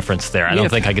little difference there. I don't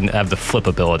think I can have the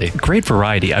flipability. Great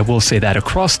variety, I will say that,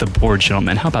 across the board,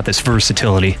 gentlemen. How about this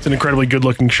versatility? It's an incredibly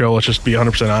good-looking show. Let's just be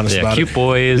 100% honest about cute it.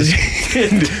 Boys.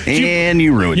 And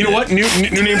you ruined it. You know what? New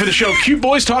name for the show, Cute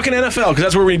Boys Talking NFL, because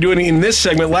that's what we're doing in this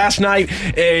segment. Last night,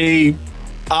 a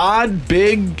odd,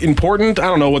 big, important. I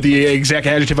don't know what the exact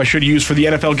adjective I should use for the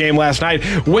NFL game last night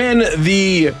when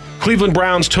the Cleveland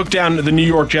Browns took down the New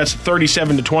York Jets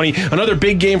 37-20. Another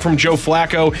big game from Joe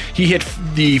Flacco. He hit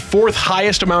the fourth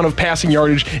highest amount of passing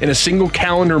yardage in a single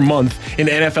calendar month in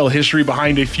NFL history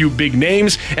behind a few big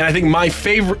names. And I think my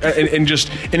favorite, and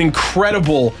just an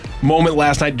incredible moment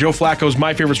last night, Joe Flacco's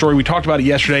my favorite story. We talked about it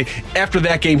yesterday. After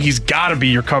that game, he's got to be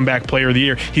your comeback player of the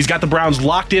year. He's got the Browns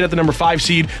locked in at the number 5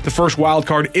 seed, the first wild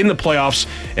card in the playoffs,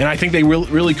 and I think they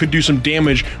really could do some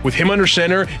damage with him under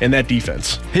center and that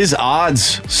defense. His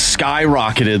odds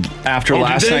skyrocketed after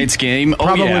last night's game.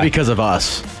 Probably because of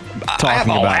us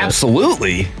talking about it.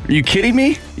 Absolutely. Are you kidding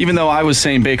me? Even though I was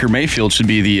saying Baker Mayfield should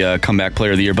be the comeback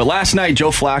player of the year. But last night,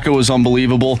 Joe Flacco was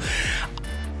unbelievable.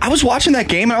 I was watching that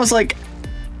game, and I was like,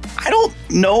 I don't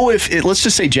know if let's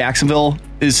just say Jacksonville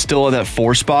is still at that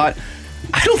 4 spot.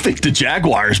 I don't think the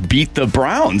Jaguars beat the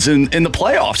Browns in the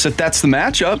playoffs, if that's the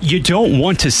matchup. You don't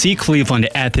want to see Cleveland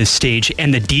at this stage,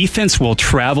 and the defense will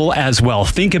travel as well.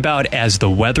 Think about as the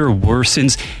weather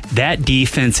worsens, that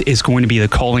defense is going to be the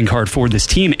calling card for this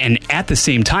team. And at the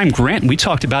same time, Grant, we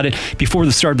talked about it before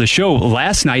the start of the show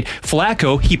last night,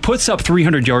 Flacco, he puts up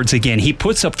 300 yards again. He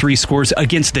puts up 3 scores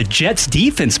against the Jets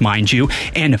defense, mind you.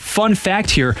 And fun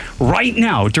fact here, right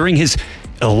now, during his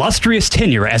illustrious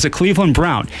tenure as a Cleveland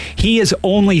Brown, he is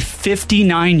only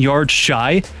 59 yards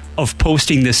shy of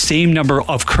posting the same number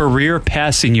of career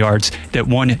passing yards that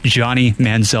one Johnny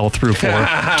Manziel threw for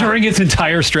during its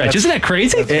entire stretch. Isn't that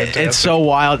crazy? It's so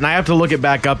wild. And I have to look it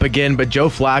back up again, but Joe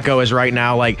Flacco is right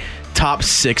now like top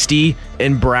 60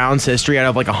 in Browns history out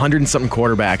of like 100-something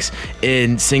quarterbacks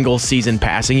in single season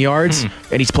passing yards,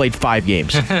 and he's played 5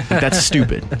 games. That's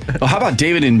stupid. Well, how about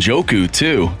David Njoku,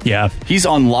 too? Yeah. He's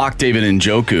unlocked David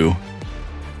Njoku.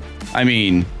 I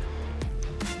mean,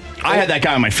 I had that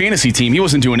guy on my fantasy team. He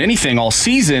wasn't doing anything all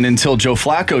season until Joe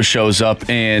Flacco shows up,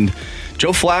 and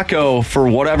Joe Flacco, for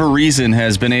whatever reason,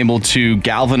 has been able to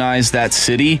galvanize that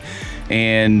city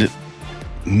and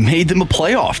made them a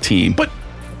playoff team. But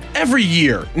every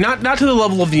year, not to the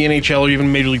level of the NHL or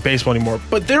even Major League Baseball anymore,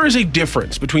 but there is a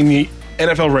difference between the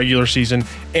NFL regular season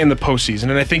and the postseason,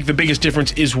 and I think the biggest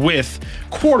difference is with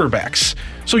quarterbacks.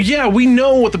 So yeah, we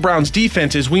know what the Browns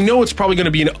defense is. We know it's probably going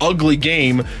to be an ugly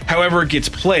game, however it gets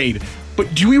played.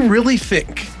 But do we really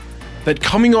think that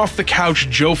coming off the couch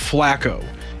Joe Flacco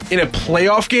in a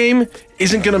playoff game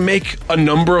isn't going to make a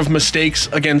number of mistakes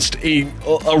against a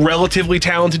relatively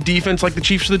talented defense like the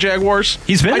Chiefs or the Jaguars?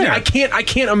 He's been there. I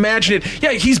can't imagine it.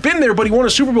 Yeah, he's been there, but he won a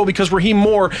Super Bowl because Raheem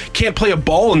Moore can't play a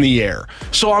ball in the air.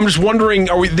 So I'm just wondering,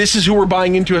 this is who we're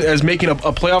buying into as making a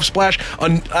playoff splash?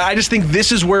 I just think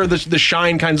this is where the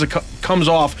shine kind of comes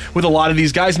off with a lot of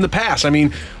these guys in the past. I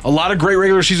mean, a lot of great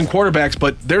regular season quarterbacks,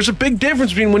 but there's a big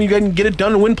difference between when you can get it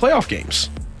done and win playoff games.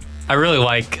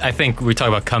 I think we talk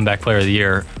about comeback player of the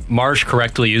year. Marsh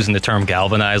correctly using the term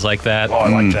galvanize like that. Oh, I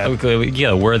like that.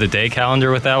 Yeah, we're the day calendar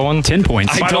with that one. 10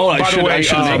 points. By the way,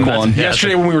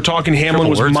 yesterday when we were talking, Hamlin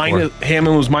was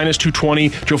minus 220.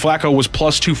 Joe Flacco was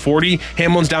plus 240.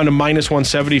 Hamlin's down to minus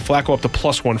 170. Flacco up to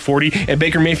plus 140. And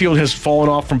Baker Mayfield has fallen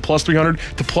off from plus 300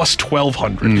 to plus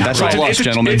 1,200. That's all us,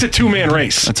 gentlemen. It's a 2-man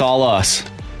race. That's all us.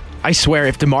 I swear,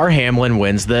 if DeMar Hamlin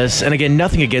wins this, and again,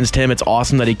 nothing against him, it's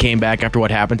awesome that he came back after what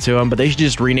happened to him, but they should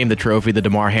just rename the trophy the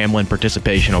DeMar Hamlin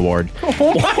Participation Award.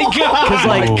 Oh my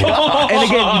God! And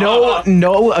again,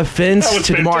 no offense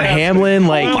to DeMar Hamlin,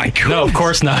 no, of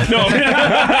course not. No.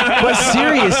 But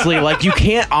seriously, you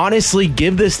can't honestly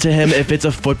give this to him if it's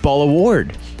a football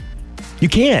award. You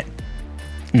can't.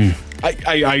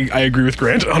 I agree with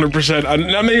Grant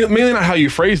 100%. Mainly not how you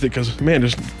phrased it, because man,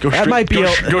 just go straight. That might be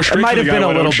it might have been a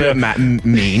little bit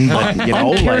mean, but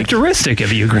uncharacteristic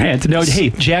of you, Grant. No,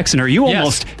 hey, Jackson, are you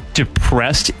almost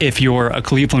depressed if you're a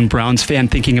Cleveland Browns fan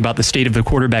thinking about the state of the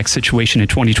quarterback situation in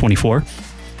 2024?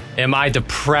 Am I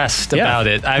depressed about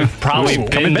it? I've probably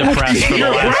been depressed for the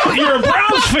last... You're a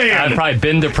Browns fan! I've probably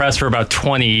been depressed for about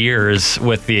 20 years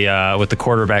with the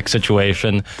quarterback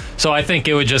situation. So I think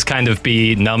it would just kind of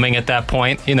be numbing at that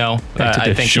point, you know.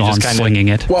 I think Sean just kind of slinging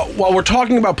it. Well, while we're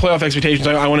talking about playoff expectations,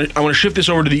 I want to shift this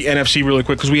over to the NFC really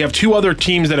quick, because we have 2 other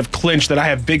teams that have clinched that I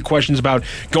have big questions about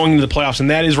going into the playoffs, and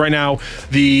that is right now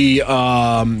the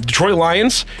Detroit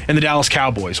Lions and the Dallas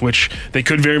Cowboys, which they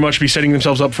could very much be setting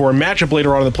themselves up for a matchup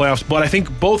later on in the playoffs. But I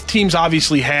think both teams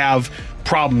obviously have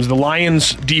problems. The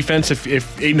Lions' defense, if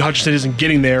Aiden Hutchinson isn't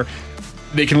getting there,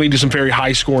 they can lead to some very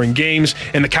high-scoring games.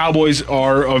 And the Cowboys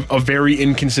are a very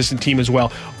inconsistent team as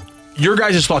well. Your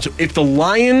guys' thoughts, if the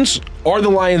Lions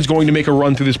going to make a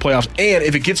run through this playoffs, and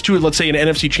if it gets to, let's say, an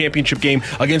NFC Championship game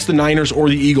against the Niners or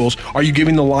the Eagles, are you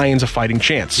giving the Lions a fighting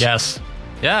chance? Yes.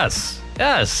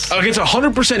 Yes. Against a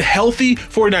 100% healthy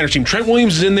 49ers team. Trent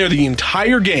Williams is in there the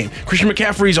entire game. Christian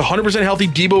McCaffrey is 100% healthy.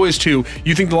 Debo is too.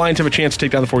 You think the Lions have a chance to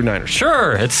take down the 49ers?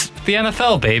 Sure. It's the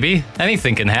NFL, baby.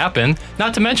 Anything can happen.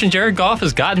 Not to mention Jared Goff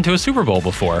has gotten to a Super Bowl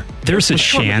before. There's a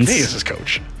chance. Is his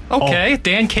coach. Okay,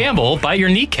 Dan Campbell, bite your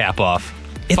kneecap off.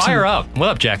 Fire up. What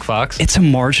up, Jack Fox? It's a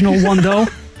marginal one, though.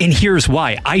 And here's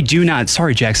why.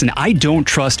 Sorry, Jackson, I don't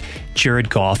trust Jared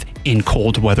Goff in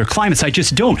cold weather climates. I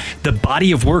just don't. The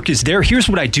body of work is there. Here's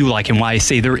what I do like and why I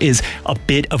say there is a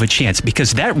bit of a chance,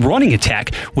 because that running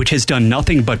attack, which has done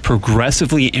nothing but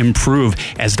progressively improve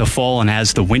as the fall and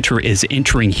as the winter is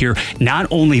entering here, not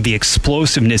only the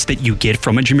explosiveness that you get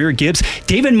from a Jahmyr Gibbs,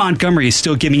 David Montgomery is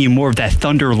still giving you more of that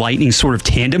thunder lightning sort of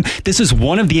tandem. This is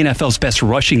one of the NFL's best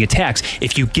rushing attacks.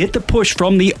 If you get the push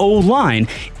from the O-line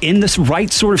in this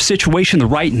right sort of situation, the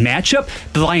right matchup,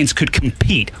 the Lions could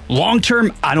compete. Long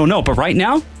term, I don't know, but right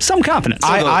now, some confidence.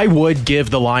 I would give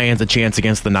the Lions a chance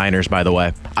against the Niners, by the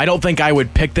way. I don't think I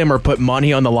would pick them or put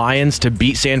money on the Lions to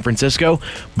beat San Francisco,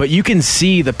 but you can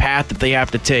see the path that they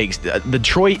have to take.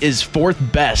 Detroit is fourth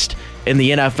best in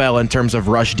the NFL in terms of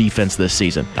rush defense this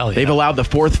season. Yeah. They've allowed the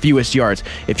fourth fewest yards.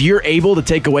 If you're able to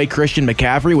take away Christian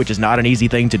McCaffrey, which is not an easy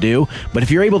thing to do, but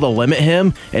if you're able to limit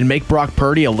him and make Brock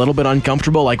Purdy a little bit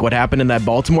uncomfortable like what happened in that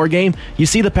Baltimore game, you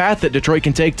see the path that Detroit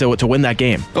can take to win that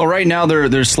game. Well, right now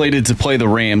they're slated to play the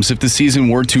Rams. If the season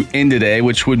were to end today,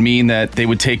 which would mean that they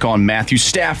would take on Matthew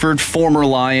Stafford, former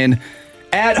Lion,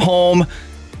 at home,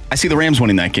 I see the Rams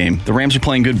winning that game. The Rams are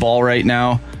playing good ball right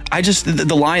now.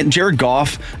 The Lion, Jared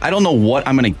Goff, I don't know what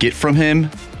I'm going to get from him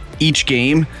each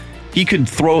game. He could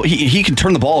he could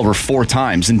turn the ball over 4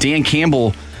 times. And Dan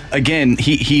Campbell, again,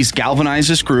 he's galvanized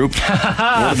this group.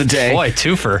 Word of the day. Boy,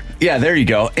 twofer. Yeah, there you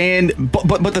go. And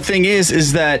but the thing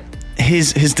is that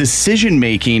his decision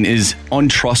making is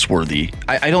untrustworthy.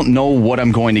 I don't know what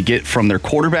I'm going to get from their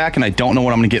quarterback, and I don't know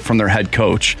what I'm going to get from their head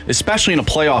coach, especially in a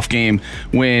playoff game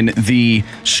when the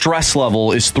stress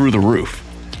level is through the roof.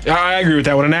 I agree with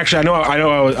that one, and actually,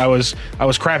 I was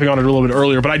crapping on it a little bit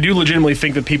earlier, but I do legitimately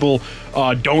think that people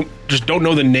don't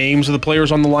know the names of the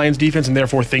players on the Lions defense, and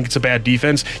therefore think it's a bad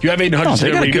defense. You have Aiden Hutchinson,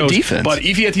 everybody knows, defense. But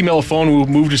Ifeatu Melifonwu,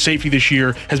 who moved to safety this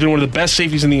year, has been one of the best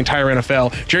safeties in the entire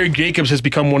NFL. Jerry Jacobs has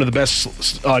become one of the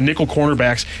best nickel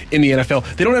cornerbacks in the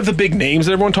NFL. They don't have the big names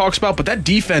that everyone talks about, but that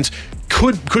defense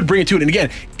could bring it to it. And again,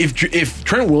 if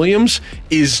Trent Williams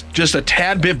is just a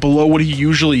tad bit below what he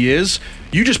usually is,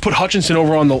 you just put Hutchinson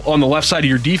over on the left side of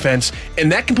your defense,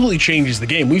 and that completely changes the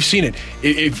game. We've seen it.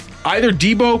 If either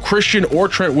Debo, Christian, or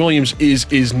Trent Williams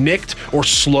is nicked or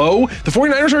slow, the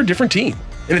 49ers are a different team.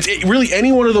 And really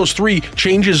any one of those three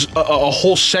changes a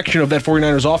whole section of that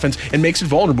 49ers offense and makes it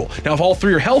vulnerable. Now, if all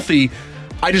three are healthy,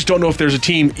 I just don't know if there's a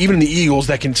team, even in the Eagles,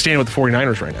 that can stand with the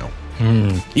 49ers right now.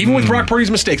 Even with Brock Purdy's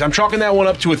mistakes, I'm chalking that one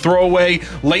up to a throwaway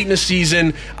late in the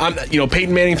season.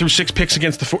 Peyton Manning threw 6 picks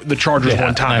against the Chargers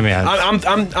one time.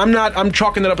 I'm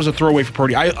chalking that up as a throwaway for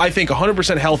Purdy. I think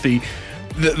 100% healthy,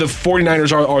 the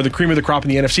 49ers are the cream of the crop in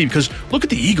the NFC, because look at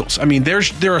the Eagles. I mean,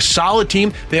 they're a solid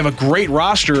team. They have a great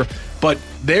roster, but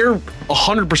they're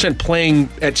 100% playing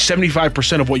at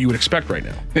 75% of what you would expect right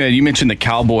now. Yeah, you mentioned the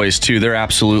Cowboys, too. They're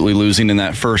absolutely losing in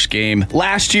that first game.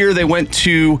 Last year, they went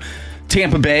to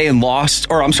Tampa Bay and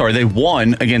they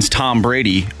won against Tom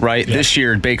Brady, right? Yeah. This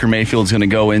year, Baker Mayfield's going to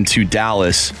go into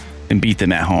Dallas and beat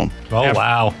them at home. Oh,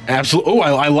 wow. Absolutely. Oh,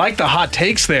 I like the hot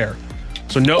takes there.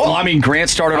 So Grant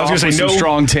started off with some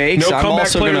strong takes. No comeback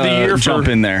player of the year. Jump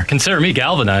in there. Consider me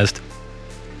galvanized.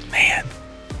 Man.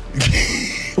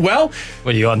 Well,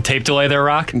 what are you on tape delay there,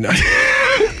 Rock? No.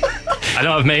 I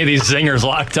don't have many of these zingers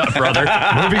locked up, brother.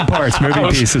 Moving parts, moving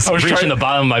pieces. I was reaching the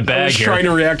bottom of my bag. I was trying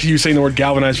to react to you saying the word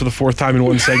galvanized for the 4th time in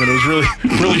one segment. It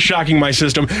was really shocking my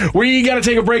system. We got to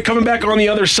take a break. Coming back on the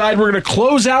other side, we're going to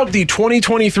close out the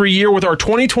 2023 year with our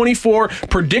 2024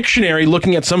 Predictionary,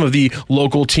 looking at some of the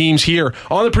local teams here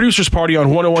on the Producers Party on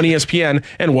 101 ESPN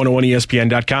and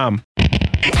 101ESPN.com.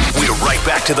 We're right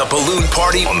back to the Balloon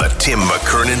Party on the Tim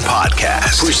McKernan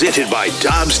Podcast. Presented by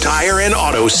Dobbs Tire and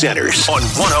Auto Centers on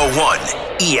 101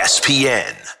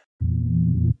 ESPN.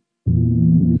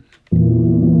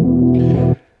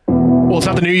 Well, it's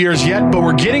not the New Year's yet, but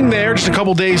we're getting there, just a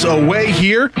couple days away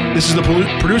here. This is the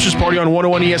Producers Party on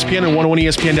 101 ESPN and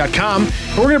 101ESPN.com.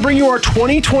 And we're going to bring you our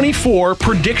 2024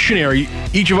 Predictionary.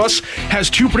 Each of us has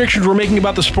 2 predictions we're making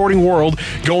about the sporting world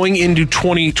going into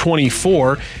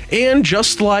 2024. And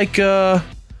just like,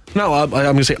 unlike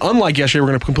yesterday, we're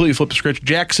going to completely flip the script.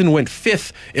 Jackson went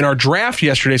 5th in our draft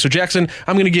yesterday. So, Jackson,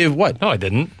 I'm going to give what? No, I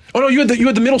didn't. Oh no, you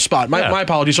had the middle spot. My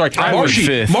apologies. Sorry,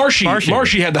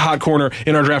 Marshy had the hot corner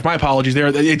in our draft. My apologies there.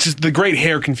 It's just the great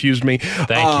hair confused me.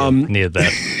 Thank you. Needed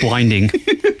that. Blinding.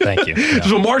 Thank you. Yeah.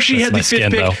 So Marshy had the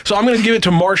 5th pick. Though. So I'm going to give it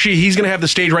to Marshy. He's going to have the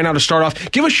stage right now to start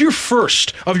off. Give us your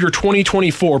first of your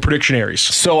 2024 predictionaries.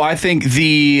 So I think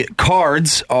the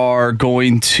Cards are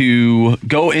going to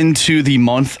go into the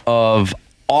month of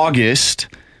August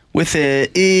with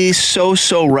a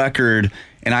so-so record,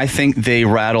 and I think they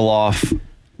rattle off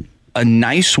a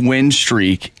nice win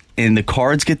streak, and the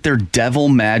Cards get their devil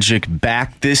magic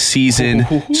back this season,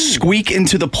 squeak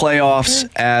into the playoffs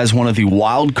as one of the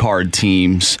wild card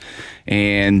teams,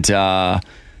 and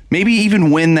maybe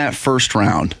even win that first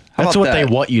round. That's what they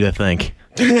want you to think.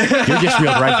 You're just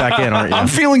reeled right back in, aren't you? I'm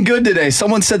feeling good today.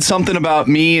 Someone said something about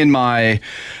me and my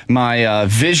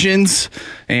visions,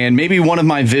 and maybe one of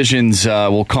my visions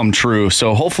will come true.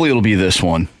 So hopefully it'll be this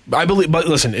one. I believe, but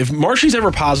listen, if Marshy's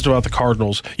ever positive about the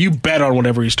Cardinals, you bet on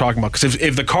whatever he's talking about. Because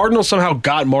if the Cardinals somehow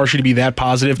got Marshy to be that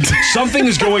positive, something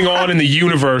is going on in the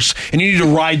universe, and you need to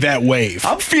ride that wave.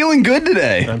 I'm feeling good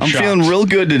today. I'm feeling real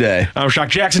good today. I'm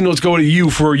shocked. Jackson, let's go to you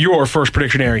for your first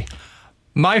predictionary.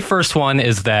 My first one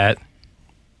is that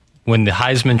when the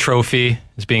Heisman Trophy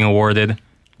is being awarded,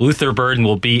 Luther Burden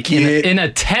will be in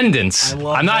attendance.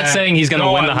 I'm not saying he's going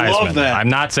to win the Heisman. I'm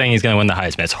not saying he's going to win the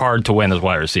Heisman. It's hard to win as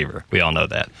wide receiver. We all know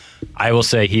that. I will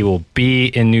say he will be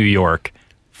in New York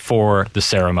for the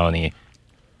ceremony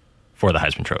for the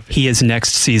Heisman Trophy. He is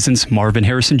next season's Marvin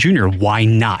Harrison Jr. Why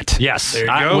not? Yes. When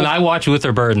I watch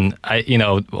Luther Burden, you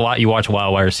watch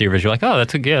wild wide receivers, you're like, oh,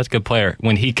 that's a good player.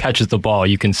 When he catches the ball,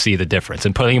 you can see the difference.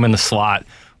 And putting him in the slot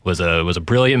was a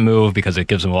brilliant move because it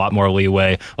gives him a lot more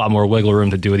leeway, a lot more wiggle room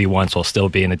to do what he wants while still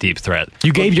being a deep threat.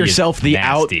 You gave yourself the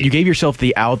out. You gave yourself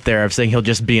the out there of saying he'll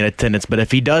just be in attendance. But if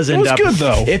he does end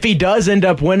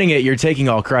up winning it, you're taking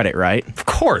all credit, right? Of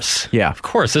course. Yeah. Of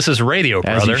course. This is radio,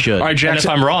 brother. As you should. All right,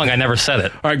 Jackson, and if I'm wrong, I never said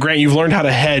it. All right, Grant, you've learned how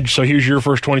to hedge, so here's your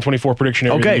first 2024 prediction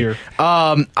of the year.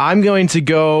 I'm going to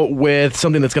go with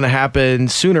something that's going to happen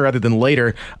sooner rather than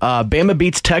later. Bama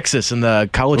beats Texas in the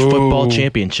college football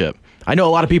championship. I know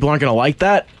a lot of people aren't going to like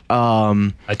that.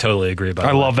 I totally agree about that.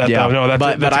 I love that, though. No,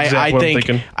 that's exactly what I'm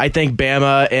thinking. I think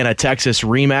Bama and a Texas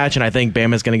rematch, and I think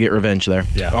Bama's going to get revenge there.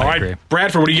 Yeah, all right,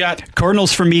 Bradford, what do you got?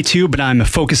 Cardinals for me, too, but I'm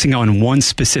focusing on one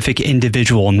specific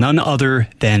individual, none other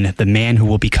than the man who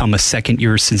will become a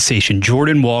second-year sensation,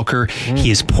 Jordan Walker.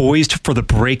 He is poised for the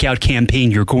breakout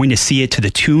campaign. You're going to see it to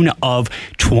the tune of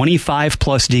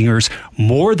 25-plus dingers,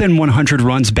 more than 100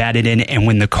 runs batted in, and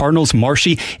when the Cardinals,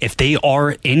 Marshy, if they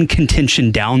are in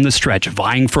contention down the stretch,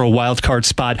 vying for a wild card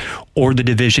spot or the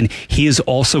division, he is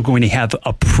also going to have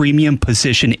a premium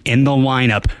position in the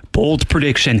lineup. Bold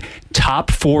prediction, top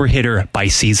 4 hitter by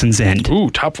season's end. Ooh,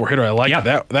 top 4 hitter. I like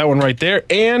that one right there.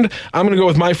 And I'm going to go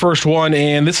with my first one,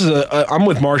 and this is I'm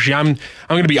with Marshy. I'm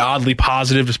going to be oddly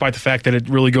positive despite the fact that it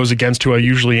really goes against who I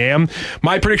usually am.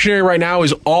 My prediction area right now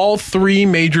is all 3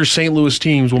 major St. Louis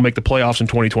teams will make the playoffs in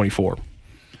 2024.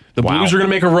 The Blues are going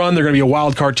to make a run. They're going to be a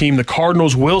wild card team. The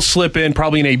Cardinals will slip in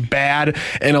probably in a bad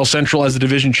NL Central as the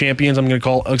division champions. I'm going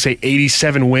to say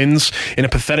 87 wins in a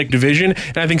pathetic division.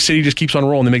 And I think City just keeps on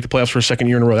rolling. They make the playoffs for a second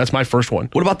year in a row. That's my first one.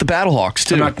 What about the Battlehawks,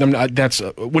 too?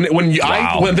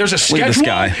 When there's a schedule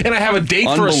and I have a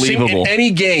date for in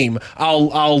any game,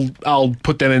 I'll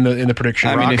put them in the prediction.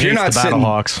 I mean, if you're not sitting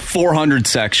 400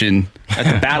 section at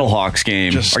the Battlehawks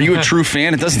game, are you a true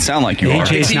fan? It doesn't sound like you are.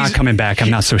 AJ's not coming back. I'm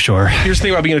not so sure. Here's the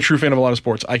thing about being a true fan of a lot of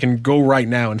sports. I can go right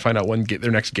now and find out when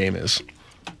their next game is.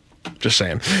 Just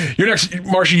saying. Your next,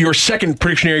 Marshy, your second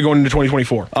prediction area going into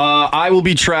 2024. I will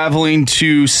be traveling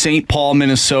to St. Paul,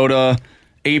 Minnesota,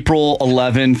 April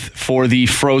 11th for the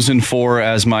Frozen Four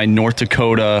as my North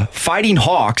Dakota Fighting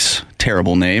Hawks,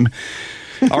 terrible name,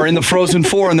 are in the Frozen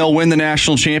Four, and they'll win the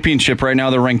national championship. Right now,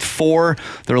 they're ranked 4.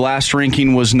 Their last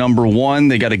ranking was number 1.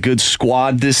 They got a good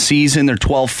squad this season. They're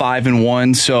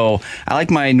 12-5-1. So I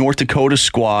like my North Dakota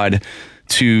squad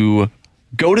to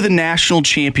go to the national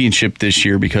championship this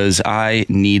year because I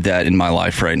need that in my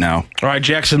life right now. All right,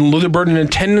 Jackson, Luther Burden in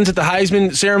attendance at the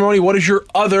Heisman ceremony. What is your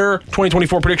other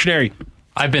 2024 prediction area?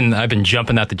 I've been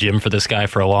jumping at the gym for this guy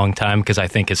for a long time because I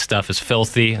think his stuff is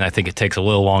filthy, and I think it takes a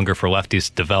little longer for lefties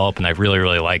to develop, and I really,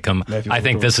 really like him. I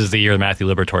think this is the year Matthew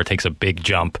Liberatore takes a big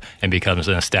jump and becomes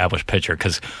an established pitcher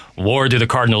because, Lord, do the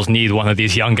Cardinals need one of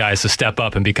these young guys to step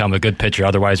up and become a good pitcher.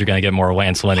 Otherwise, you're going to get more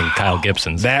Lance Lynn and Kyle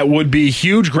Gibsons. That would be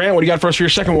huge. Grant, what do you got for us for your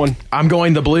second one? I'm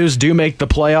going the Blues do make the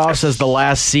playoffs as the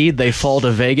last seed. They fall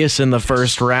to Vegas in the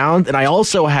first round, and I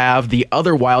also have the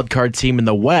other wild card team in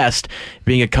the West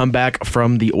being a comeback from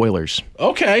the Oilers.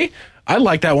 Okay. I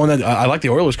like that one. I like the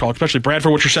Oilers call, especially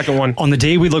Bradford. What's your second one? On the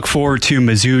day we look forward to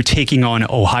Mizzou taking on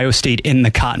Ohio State in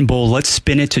the Cotton Bowl, let's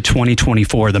spin it to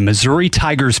 2024. The Missouri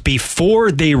Tigers, before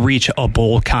they reach a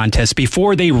bowl contest,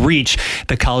 before they reach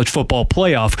the college football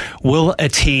playoff, will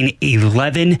attain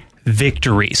 11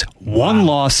 victories. One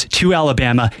loss to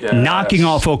Alabama, knocking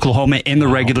off Oklahoma in the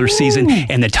regular season,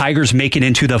 and the Tigers make it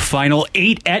into the final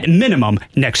 8 at minimum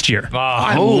next year.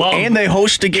 And they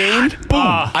host a game? Boom.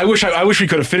 I wish we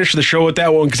could have finished the show with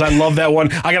that one because I love that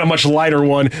one. I got a much lighter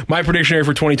one. My prediction here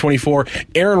for 2024,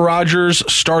 Aaron Rodgers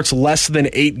starts less than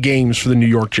 8 games for the New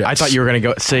York Jets. I thought you were going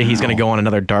to say he's going to go on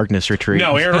another darkness retreat.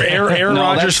 No, Aaron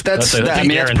Rodgers. That's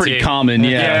pretty common.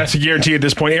 Yeah, it's a guarantee at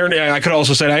this point. I could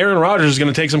also say Aaron Rodgers is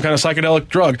going to take some kind of psychedelic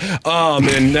drug,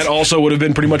 and that also would have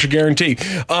been pretty much a guarantee.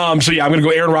 I'm going to go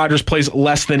Aaron Rodgers plays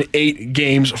less than 8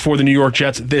 games for the New York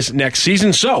Jets this next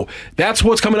season. So that's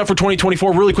what's coming up for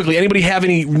 2024. Really quickly, anybody have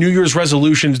any New Year's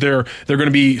resolutions they're going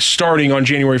to be starting on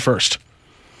January 1st?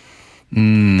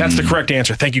 That's the correct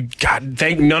answer. Thank you, God.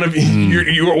 Thank none of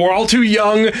you. We're all too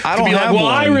young to be like, well,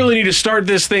 I really need to start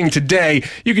this thing today.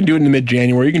 You can do it in the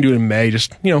mid-January. You can do it in May.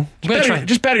 Just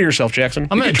better yourself, Jackson.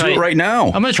 I'm going to try it right now.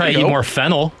 I'm going to try to eat more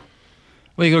fennel.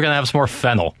 We're going to have some more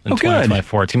fennel in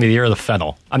 2024. It's going to be the year of the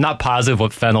fennel. I'm not positive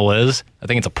what fennel is. I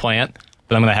think it's a plant,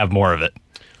 but I'm going to have more of it.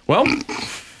 Well,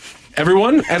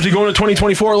 everyone, as we go into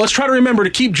 2024, let's try to remember to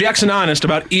keep Jackson honest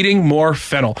about eating more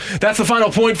fennel. That's the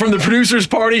final point from the producers'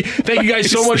 party. Thank you guys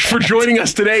so much for joining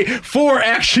us today. For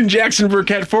Action Jackson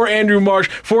Burkett, for Andrew Marsh,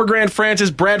 for Grant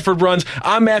Francis, Bradford Runs,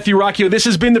 I'm Matthew Rocchio. This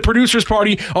has been the producers'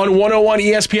 party on 101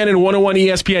 ESPN and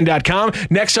 101ESPN.com.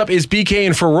 Next up is BK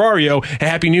and Ferrario. A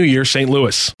Happy New Year, St.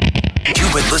 Louis.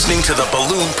 You've been listening to the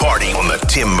Balloon Party on the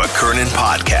Tim McKernan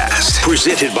Podcast,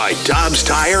 presented by Dobbs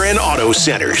Tire and Auto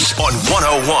Centers on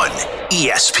 101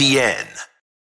 ESPN.